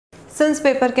Since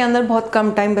paper के अंदर बहुत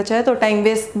कम टाइम बचा है तो टाइम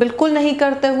वेस्ट बिल्कुल नहीं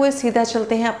करते हुए सीधा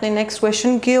चलते हैं अपने नेक्स्ट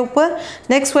क्वेश्चन के ऊपर।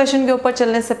 नेक्स्ट क्वेश्चन के ऊपर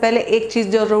चलने से पहले एक चीज़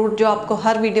जरूर जो आपको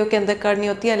हर वीडियो के अंदर करनी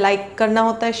होती है, लाइक करना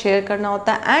होता है, शेयर करना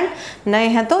होता है एंड नए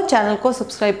हैं तो चैनल को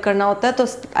सब्सक्राइब करना होता है। तो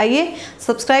आइए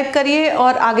सब्सक्राइब करिए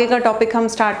और आगे का टॉपिक हम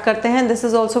स्टार्ट करते हैं। This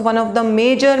is also one of the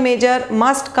major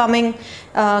must coming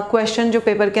question जो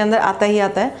पेपर के अंदर आता ही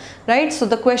आता है, right. So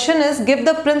the question is give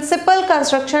the principal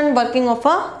construction working of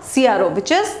a CRO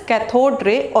which is cathode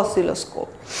ray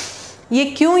oscilloscope. ये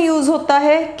क्यों यूज होता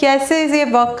है, कैसे ये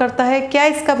वर्क करता है, क्या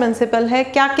इसका प्रिंसिपल है,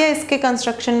 क्या क्या इसके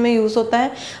कंस्ट्रक्शन में यूज होता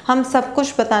है, हम सब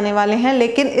कुछ बताने वाले हैं।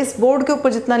 लेकिन इस बोर्ड के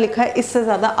ऊपर जितना लिखा है इससे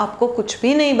ज़्यादा आपको कुछ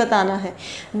भी नहीं बताना है।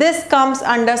 दिस कम्स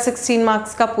अंडर 16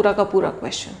 मार्क्स का पूरा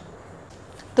क्वेश्चन।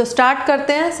 तो स्टार्ट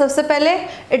करते हैं। सबसे पहले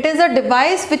it is a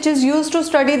device which is use to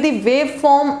study the wave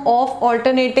form of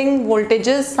alternating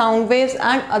voltages, sound waves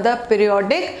and other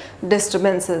periodic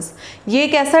disturbances. ये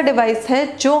एक ऐसा डिवाइस है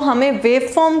जो हमें वेव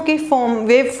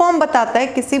फॉर्म बताता है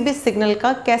किसी भी सिग्नल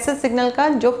का, कैसे सिग्नल का,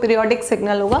 जो पीरियोडिक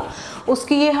सिग्नल होगा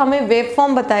उसकी ये हमें वेव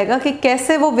फॉर्म बताएगा कि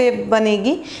कैसे वो वेव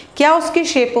बनेगी, क्या उसकी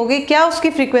शेप होगी, क्या उसकी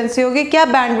फ्रीक्वेंसी होगी, क्या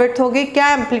बैंडविड्थ होगी, क्या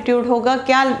एम्पलीट्यूड होगा,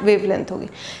 क्या वेवलेंथ होगी।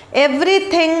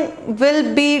 Everything will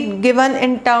be given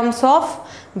in terms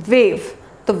of wave.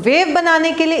 तो वेव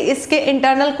बनाने के लिए इसके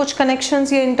इंटरनल कुछ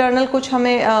कनेक्शंस या इंटरनल कुछ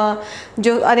हमें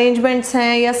जो अरेंजमेंट्स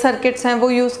हैं या सर्किट्स हैं वो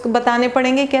यूज़ बताने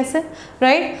पड़ेंगे कैसे,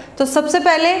 राइट। तो सबसे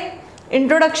पहले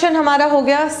इंट्रोडक्शन हमारा हो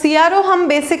गया। CRO हम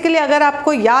बेसिकली अगर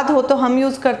आपको याद हो तो हम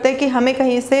यूज़ करते हैं कि हमें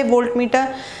कहीं से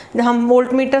हम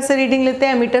वोल्ट मीटर से रीडिंग लेते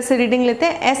हैं, एमीटर से रीडिंग लेते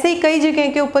हैं। ऐसे ही कई जगह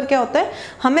के ऊपर क्या होता है,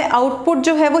 हमें आउटपुट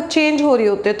जो है वो चेंज हो रही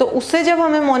होती है, तो उससे जब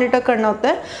हमें मॉनिटर करना होता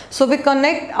है so we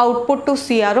connect output to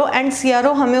CRO and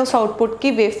CRO हमें उस आउटपुट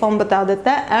की वेव फॉर्म बता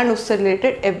देता है एंड उससे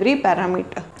रिलेटेड एवरी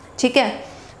पैरामीटर, ठीक है।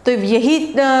 तो यही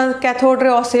कैथोड रे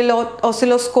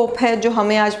ऑसिलोस्कोप है जो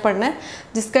हमें आज पढ़ना है,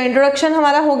 जिसका इंट्रोडक्शन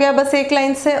हमारा हो गया बस एक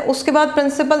लाइन से। उसके बाद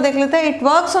प्रिंसिपल देख लेते हैं। It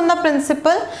works on the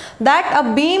principal that a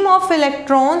beam of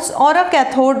electrons और a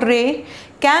cathode ray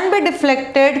can be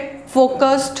deflected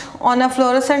focused on a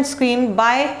fluorescent screen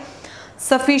bye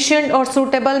sufficient और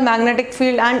suitable magnetic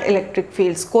field and electric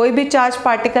fields. कोई भी चार्ज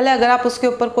पार्टिकल है, अगर आप उसके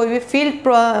ऊपर कोई भी फील्ड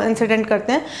इंसिडेंट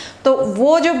करते हैं तो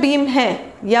वो जो बीम है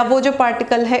या वो जो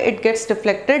पार्टिकल है it gets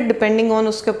deflected depending on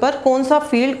उसके ऊपर कौन सा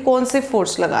फील्ड, कौन सी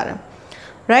फोर्स लगा रहे हैं,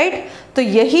 राइट। तो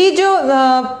यही जो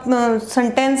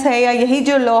सेंटेंस है या यही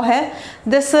जो लॉ है,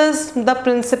 this is the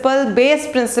principal, base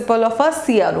principle of a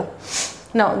CRO।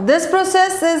 Now this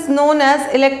process is known as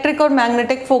electric और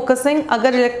मैग्नेटिक फोकसिंग।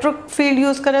 अगर इलेक्ट्रिक फील्ड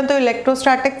यूज़ करें तो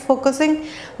electrostatic focusing,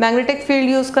 magnetic field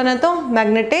use करें तो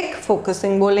मैग्नेटिक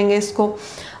फोकसिंग बोलेंगे इसको।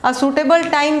 A suitable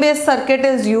time based circuit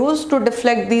is use to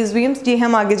deflect these beams. जी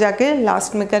हम आगे जाके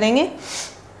लास्ट में करेंगे।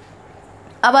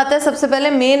 अब आता है सबसे पहले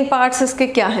मेन पार्ट्स इसके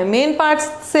क्या है। मेन पार्ट्स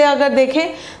से अगर देखें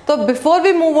तो before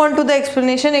we move on to the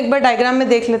explanation एक बार डायग्राम में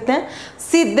देख लेते हैं।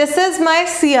 See this is my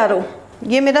CRO,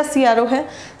 ये मेरा CRO है।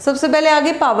 सबसे पहले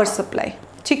आगे पावर सप्लाई,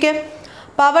 ठीक है।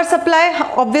 पावर सप्लाई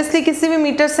ऑब्वियसली किसी भी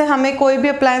मीटर से हमें कोई भी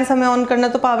अप्लायंस हमें ऑन करना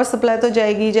तो पावर सप्लाई तो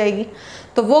जाएगी ही जाएगी।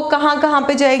 तो वो कहाँ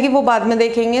पे जाएगी वो बाद में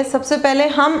देखेंगे। सबसे पहले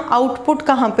हम आउटपुट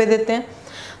कहाँ पे देते हैं।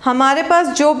 हमारे पास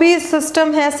जो भी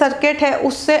सिस्टम है, सर्किट है,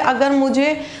 उससे अगर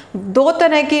मुझे दो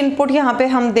तरह की इनपुट यहाँ पे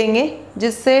हम देंगे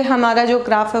जिससे हमारा जो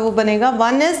ग्राफ है वो बनेगा।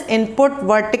 One is input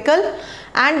vertical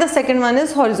and the second one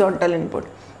is horizontal input.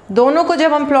 दोनों को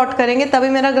जब हम प्लॉट करेंगे तभी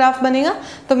मेरा ग्राफ बनेगा।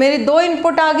 तो मेरी दो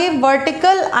इनपुट आ गई,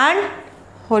 वर्टिकल एंड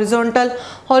हॉरिजॉन्टल।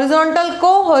 हॉरिजॉन्टल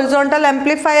को हॉरिजॉन्टल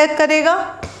एम्पलीफायर करेगा,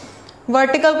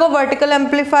 वर्टिकल को वर्टिकल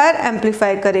एम्पलीफायर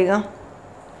एम्पलीफाई करेगा।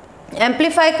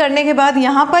 एम्पलीफाई करने के बाद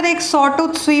यहाँ पर एक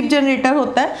सॉटूथ स्वीप जनरेटर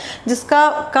होता है जिसका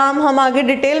काम हम आगे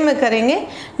डिटेल में करेंगे,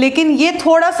 लेकिन ये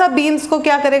थोड़ा सा बीम्स को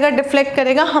क्या करेगा, डिफ्लेक्ट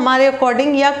करेगा हमारे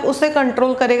अकॉर्डिंग, या उसे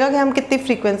कंट्रोल करेगा कि हम कितनी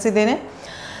फ्रीक्वेंसी दे रहे हैं।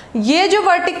 ये जो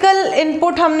वर्टिकल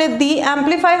इनपुट हमने दी,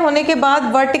 एम्पलीफाई होने के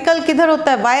बाद वर्टिकल किधर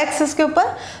होता है, वाई एक्सिस के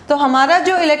ऊपर। तो हमारा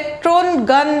जो इलेक्ट्रॉन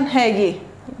गन है, ये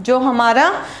जो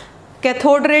हमारा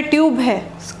कैथोड रे ट्यूब है,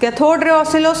 कैथोड रे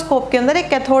ऑसिलोस्कोप के अंदर एक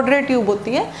कैथोड रे ट्यूब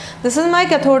होती है। This is my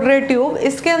cathode ray tube.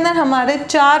 इसके अंदर हमारे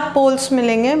 4 पोल्स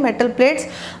मिलेंगे, मेटल प्लेट्स।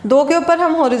 2 के ऊपर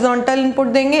हम हॉरिजॉन्टल इनपुट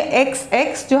देंगे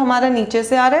x जो हमारा नीचे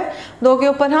से आ रहा है, 2 के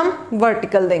ऊपर हम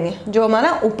वर्टिकल देंगे जो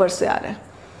हमारा ऊपर से आ रहा है,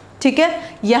 ठीक है।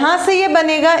 यहाँ से ये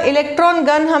बनेगा इलेक्ट्रॉन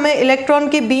गन, हमें इलेक्ट्रॉन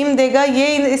की बीम देगा,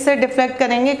 ये इसे डिफ्लेक्ट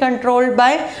करेंगे controlled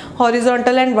by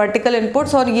horizontal and vertical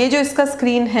inputs. और ये जो इसका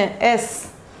स्क्रीन है S,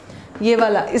 ये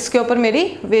वाला, इसके ऊपर मेरी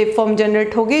वेव फॉर्म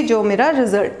जनरेट होगी जो मेरा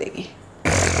रिजल्ट देगी,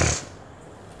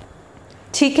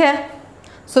 ठीक है।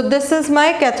 So this is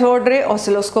my cathode ray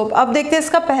oscilloscope. अब देखते हैं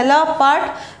इसका पहला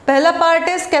part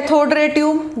is cathode ray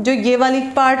tube, जो ये वाली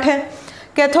पार्ट है।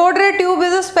 Cathode ray tube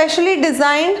is specially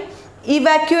designed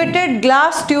evacuated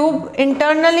glass tube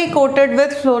internally coated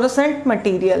with fluorescent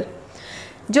material.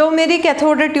 जो मेरी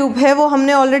कैथोड रे ट्यूब है वो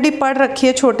हमने ऑलरेडी पढ़ रखी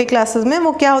है छोटी क्लासेस में।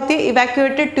 वो क्या होती है,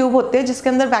 इवैक्यूएटेड ट्यूब होती है जिसके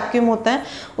अंदर वैक्यूम होता है,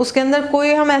 उसके अंदर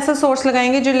कोई हम ऐसा सोर्स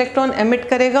लगाएंगे जो इलेक्ट्रॉन एमिट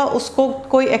करेगा, उसको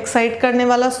कोई एक्साइट करने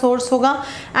वाला सोर्स होगा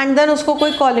एंड देन उसको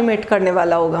कोई कॉलिमेट करने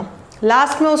वाला होगा,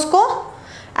 लास्ट में उसको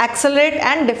एक्सेलरेट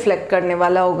एंड डिफ्लेक्ट करने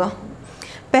वाला होगा।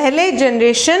 पहले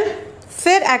जनरेशन,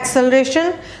 फिर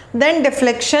acceleration, then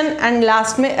deflection and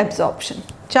last में एब्जॉर्प्शन।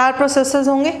 4 प्रोसेसेस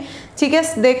होंगे। ठीक है,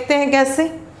 देखते हैं कैसे।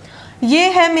 ये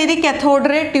है मेरी कैथोड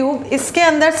रे ट्यूब। इसके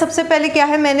अंदर सबसे पहले क्या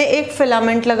है, मैंने एक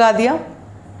फिलामेंट लगा दिया।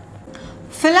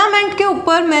 फिलामेंट के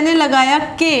ऊपर मैंने लगाया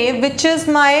K which is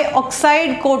my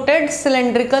oxide coated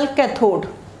cylindrical cathode.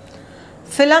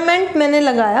 Filament मैंने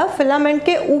लगाया, फिलामेंट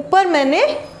के ऊपर मैंने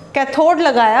कैथोड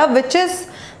लगाया which is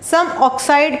some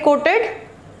oxide coated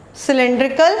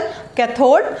cylindrical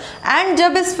cathode. And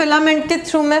जब इस फिलामेंट के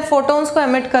थ्रू मैं फोटॉन्स को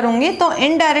एमिट करूंगी तो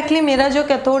इनडायरेक्टली मेरा जो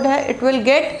कैथोड है it will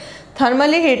get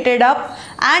thermally heated up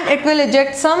and it will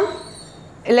eject some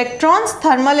electrons,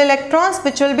 thermal electrons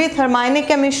which will be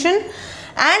thermionic emission।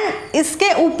 and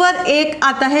इसके ऊपर एक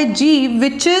आता है G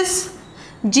which is,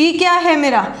 G क्या है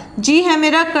मेरा, G है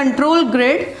मेरा कंट्रोल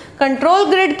ग्रिड। कंट्रोल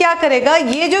ग्रिड क्या करेगा,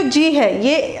 ये जो G है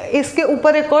ये इसके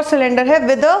ऊपर एक और सिलेंडर है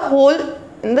with a whole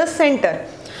in the centre.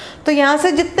 तो यहाँ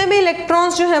से जितने भी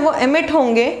इलेक्ट्रॉन्स जो हैं वो एमिट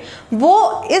होंगे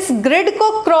वो इस ग्रिड को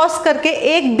क्रॉस करके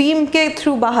एक बीम के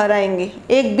थ्रू बाहर आएंगे,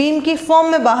 एक बीम की फॉर्म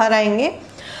में बाहर आएंगे।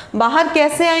 बाहर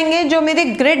कैसे आएंगे, जो मेरी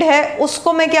ग्रिड है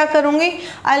उसको मैं क्या करूँगी,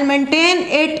 I will maintain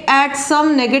it at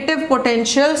some negative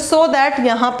potential so that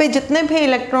यहाँ पे जितने भी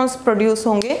इलेक्ट्रॉन्स प्रोड्यूस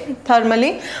होंगे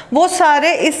थर्मली वो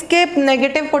सारे इसके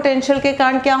नेगेटिव पोटेंशियल के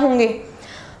कारण क्या होंगे,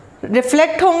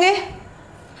 रिफ्लेक्ट होंगे,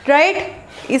 राइट,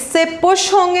 इससे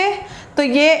पुश होंगे। तो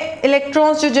ये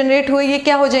इलेक्ट्रॉन्स जो जनरेट हुए ये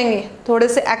क्या हो जाएंगे, थोड़े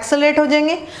से एक्सेलरेट हो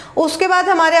जाएंगे। उसके बाद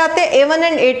हमारे आते हैं A1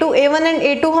 and A2। A1 and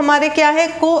A2 हमारे क्या है,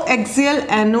 कोएक्सियल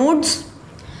एनोड्स।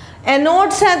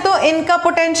 एनोड्स हैं तो इनका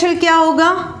पोटेंशियल क्या होगा,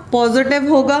 पॉजिटिव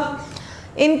होगा।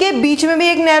 इनके बीच में भी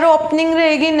एक नैरो ओपनिंग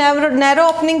रहेगी। नैरो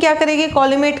ओपनिंग क्या करेगी,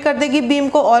 कॉलिमेट कर देगी बीम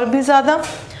को और भी ज़्यादा।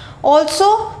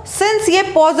 ऑल्सो सिंस ये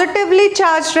पॉजिटिवली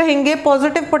चार्ज रहेंगे,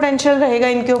 पॉजिटिव पोटेंशियल रहेगा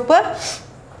इनके ऊपर,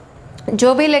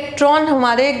 जो भी इलेक्ट्रॉन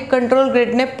हमारे कंट्रोल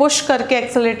ग्रिड ने पुश करके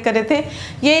एक्सेलरेट करे थे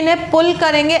ये इन्हें पुल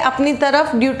करेंगे अपनी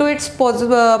तरफ due to it's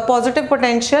positive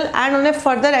potential and उन्हें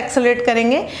फर्दर एक्सेलरेट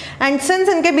करेंगे। एंड सिंस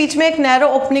इनके बीच में एक नैरो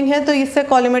ओपनिंग है तो इससे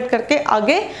कॉलिमेट करके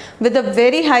आगे with a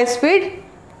very high speed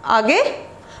आगे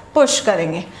पुश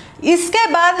करेंगे। इसके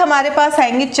बाद हमारे पास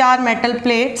आएंगी 4 metal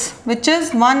plates which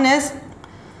is, one is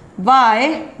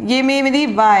Y, ये मेरी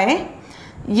Y,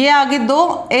 ये आगे 2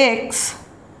 X,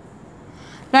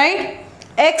 राइट।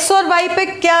 X और Y पे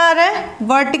क्या आ रहा है,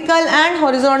 वर्टिकल एंड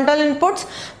हॉरिजॉन्टल इनपुट्स।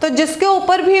 तो जिसके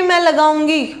ऊपर भी मैं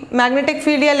लगाऊंगी मैग्नेटिक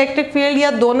फील्ड या इलेक्ट्रिक फील्ड या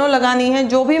दोनों लगानी है,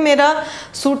 जो भी मेरा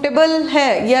सूटेबल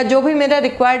है या जो भी मेरा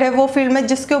रिक्वायर्ड है वो फील्ड में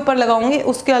जिसके ऊपर लगाऊंगी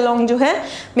उसके अलोंग जो है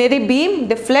मेरी बीम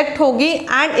डिफ्लेक्ट होगी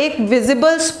एंड एक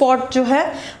विजिबल स्पॉट जो है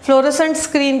फ्लोरोसेंट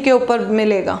स्क्रीन के ऊपर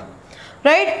मिलेगा,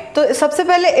 राइट। तो सबसे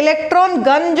पहले इलेक्ट्रॉन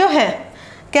गन जो है,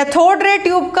 कैथोड रे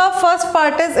ट्यूब का first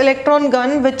part is electron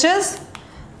gun which is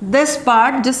this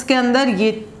part, जिसके अंदर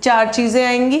ये 4 चीज़ें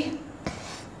आएंगी,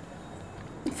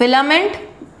 filament,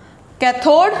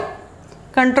 cathode,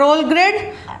 control grid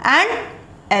and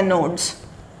anodes.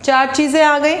 4 चीज़ें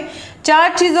आ गई।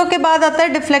 4 चीज़ों के बाद आता है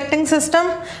डिफ्लेक्टिंग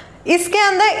सिस्टम। इसके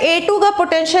अंदर A2 का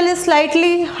potential is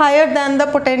slightly higher than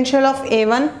the potential of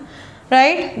A1,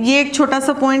 right, ये एक छोटा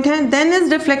सा पॉइंट है। Then is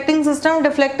deflecting system.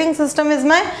 Deflecting system is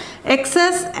my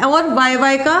access और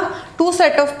वाई का 2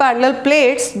 सेट ऑफ पैरेलल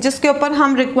प्लेट्स जिसके ऊपर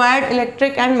हम required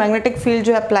electric and magnetic field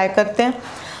जो अप्लाई करते हैं।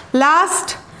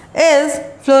 Last is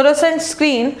fluorescent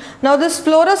screen. Now this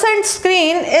fluorescent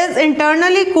screen is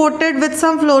internally coated with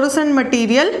some fluorescent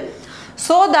material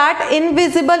so that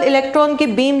invisible electron की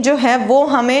beam जो है वो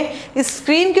हमें इस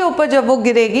स्क्रीन के ऊपर जब वो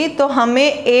गिरेगी तो हमें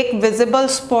एक विजिबल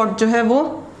स्पॉट जो है वो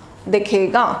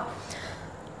दिखेगा।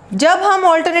 जब हम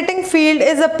alternating field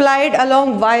is applied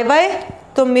along Y Y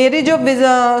तो मेरी जो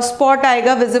स्पॉट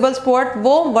आएगा विजिबल स्पॉट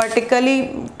वो वर्टिकली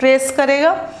ट्रेस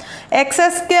करेगा।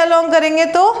 एक्सेस के अलोंग करेंगे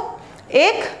तो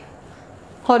एक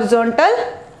हॉरिजॉन्टल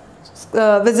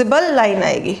विजिबल लाइन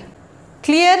आएगी।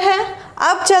 क्लियर है।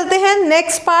 अब चलते हैं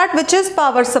next part which is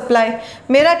power supply.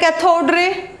 मेरा कैथोड रे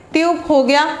ट्यूब हो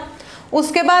गया,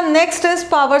 उसके बाद next is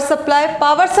power supply.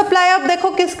 Power supply अब देखो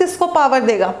किस किस को पावर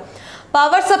देगा।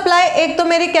 पावर सप्लाई एक तो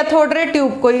मेरी कैथोड रे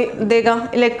ट्यूब को ही देगा,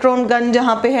 इलेक्ट्रॉन गन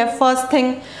जहाँ पे है फर्स्ट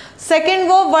थिंग। सेकंड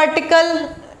वो वर्टिकल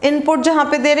इनपुट जहाँ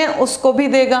पे दे रहे हैं उसको भी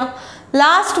देगा।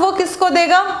 लास्ट वो किसको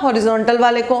देगा, हॉरिजॉन्टल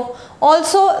वाले को।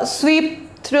 ऑल्सो स्वीप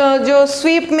जो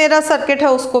स्वीप मेरा सर्किट है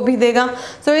उसको भी देगा।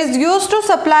 So is use to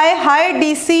supply high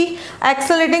DC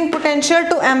accelerating potential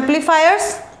to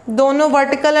amplifiers, दोनों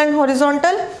vertical and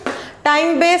horizontal,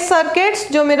 time based circuits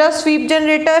जो मेरा स्वीप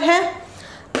जनरेटर है,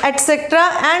 etcetera,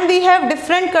 and we have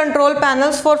different control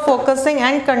panels for focusing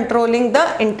and controlling the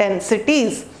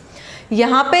intensities.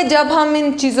 यहाँ पे जब हम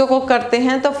इन चीज़ों को करते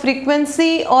हैं तो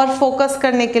फ्रीक्वेंसी और फोकस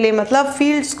करने के लिए, मतलब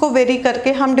फील्ड्स को वेरी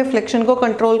करके हम डिफ्लेक्शन को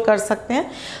कंट्रोल कर सकते हैं,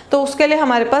 तो उसके लिए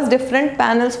हमारे पास डिफरेंट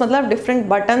पैनल्स, मतलब डिफरेंट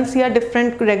बटन्स या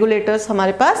डिफरेंट रेगुलेटर्स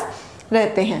हमारे पास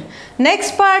रहते हैं।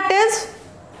 Next part is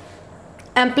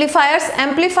amplifiers.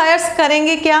 Amplifiers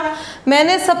करेंगे क्या,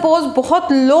 मैंने सपोज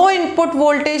बहुत लो इनपुट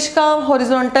वोल्टेज का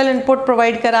हॉरिजॉन्टल इनपुट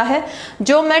प्रोवाइड करा है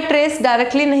जो मैं ट्रेस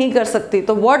डायरेक्टली नहीं कर सकती,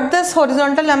 तो what this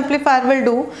horizontal amplifier will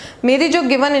do, मेरी जो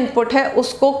गिवन इनपुट है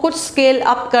उसको कुछ स्केल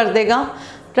अप कर देगा,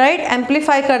 राइट,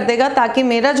 एम्पलीफाई कर देगा, ताकि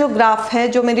मेरा जो ग्राफ है,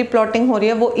 जो मेरी प्लॉटिंग हो रही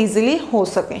है, वो इजीली हो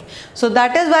सके। So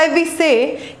that is why we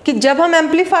से कि जब हम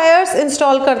एम्पलीफायर्स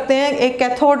इंस्टॉल करते हैं एक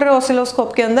कैथोड रे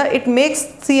ऑसिलोस्कोप के अंदर, it makes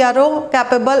CRO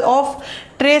capable of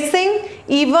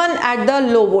tracing even at the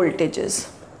low voltages.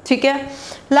 ठीक है,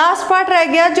 लास्ट पार्ट रह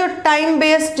गया जो टाइम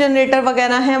बेस्ड जनरेटर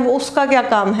वगैरह हैं, वो उसका क्या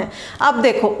काम है। अब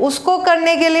देखो, उसको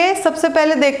करने के लिए सबसे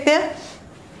पहले देखते हैं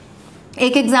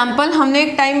एक एग्जांपल। हमने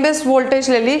एक टाइम बेस्ड वोल्टेज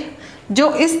ले ली जो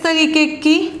इस तरीके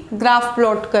की ग्राफ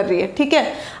प्लॉट कर रही है। ठीक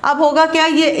है, अब होगा क्या,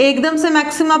 ये एकदम से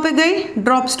मैक्सिमा पे गई,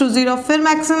 ड्रॉप्स टू 0, फिर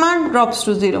मैक्सिमा, ड्रॉप्स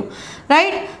टू 0,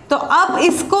 राइट। तो अब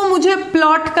इसको मुझे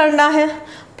प्लॉट करना है।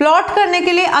 प्लॉट करने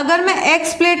के लिए अगर मैं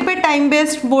एक्स प्लेट पे टाइम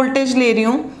बेस्ड वोल्टेज ले रही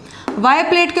हूँ, वाई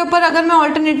प्लेट के ऊपर अगर मैं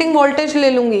ऑल्टरनेटिंग वोल्टेज ले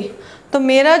लूँगी, तो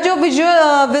मेरा जो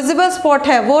विजिबल स्पॉट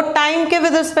है वो टाइम के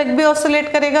विद रिस्पेक्ट भी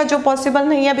ऑसिलेट करेगा, जो पॉसिबल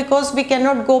नहीं है because we can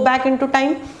not go back into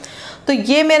time. तो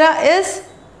ये मेरा is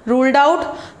ruled out.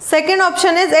 Second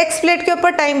option is x plate के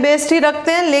ऊपर टाइम बेस्ड ही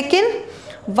रखते हैं, लेकिन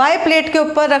वाई प्लेट के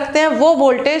ऊपर रखते हैं वो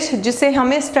वोल्टेज जिसे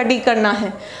हमें स्टडी करना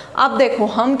है। अब देखो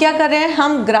हम क्या कर रहे हैं,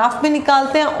 हम ग्राफ भी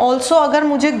निकालते हैं। ऑल्सो अगर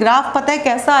मुझे ग्राफ पता है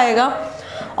कैसा आएगा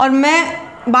और मैं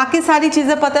बाकी सारी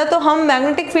चीज़ें पता है, तो हम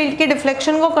मैग्नेटिक फील्ड के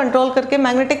डिफ्लेक्शन को कंट्रोल करके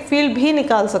मैग्नेटिक फील्ड भी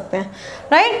निकाल सकते हैं,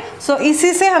 राइट। सो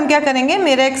इसी से हम क्या करेंगे,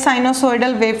 मेरा एक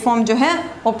साइनोसॉइडल वेव फॉर्म जो है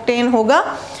ऑब्टेन होगा,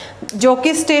 जो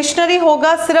कि स्टेशनरी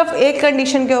होगा सिर्फ एक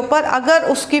कंडीशन के ऊपर, अगर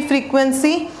उसकी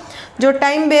फ्रीक्वेंसी जो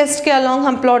टाइम बेस्ड के अलोंग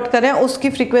हम प्लॉट करें उसकी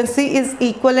frequency is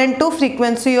equivalent to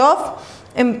frequency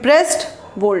of impressed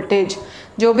voltage,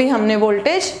 जो भी हमने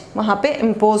वोल्टेज वहाँ पे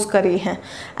इम्पोज करी है।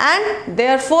 And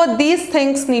therefore these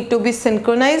things need to be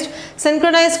synchronised.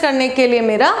 Synchronise करने के लिए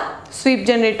मेरा स्वीप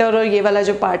जनरेटर और ये वाला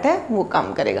जो पार्ट है वो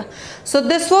काम करेगा। So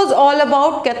this was all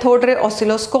about cathode ray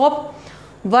oscilloscope,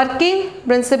 working,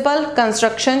 principal,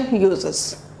 construction,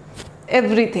 uses,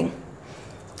 everything.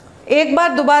 एक बार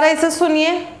दोबारा इसे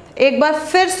सुनिए, एक बार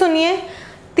फिर सुनिए,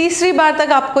 तीसरी बार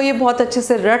तक आपको ये बहुत अच्छे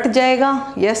से रट जाएगा।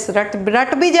 यस,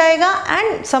 रट भी जाएगा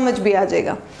एंड समझ भी आ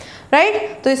जाएगा,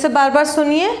 राइट। तो इसे बार बार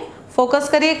सुनिए, फोकस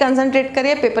करिए, कंसंट्रेट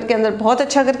करिए, पेपर के अंदर बहुत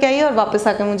अच्छा करके आइए और वापस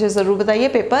आकर मुझे ज़रूर बताइए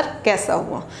पेपर कैसा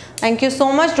हुआ। Thank you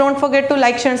so much. Don't forget to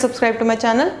like, share and subscribe to my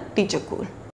channel teacher cool.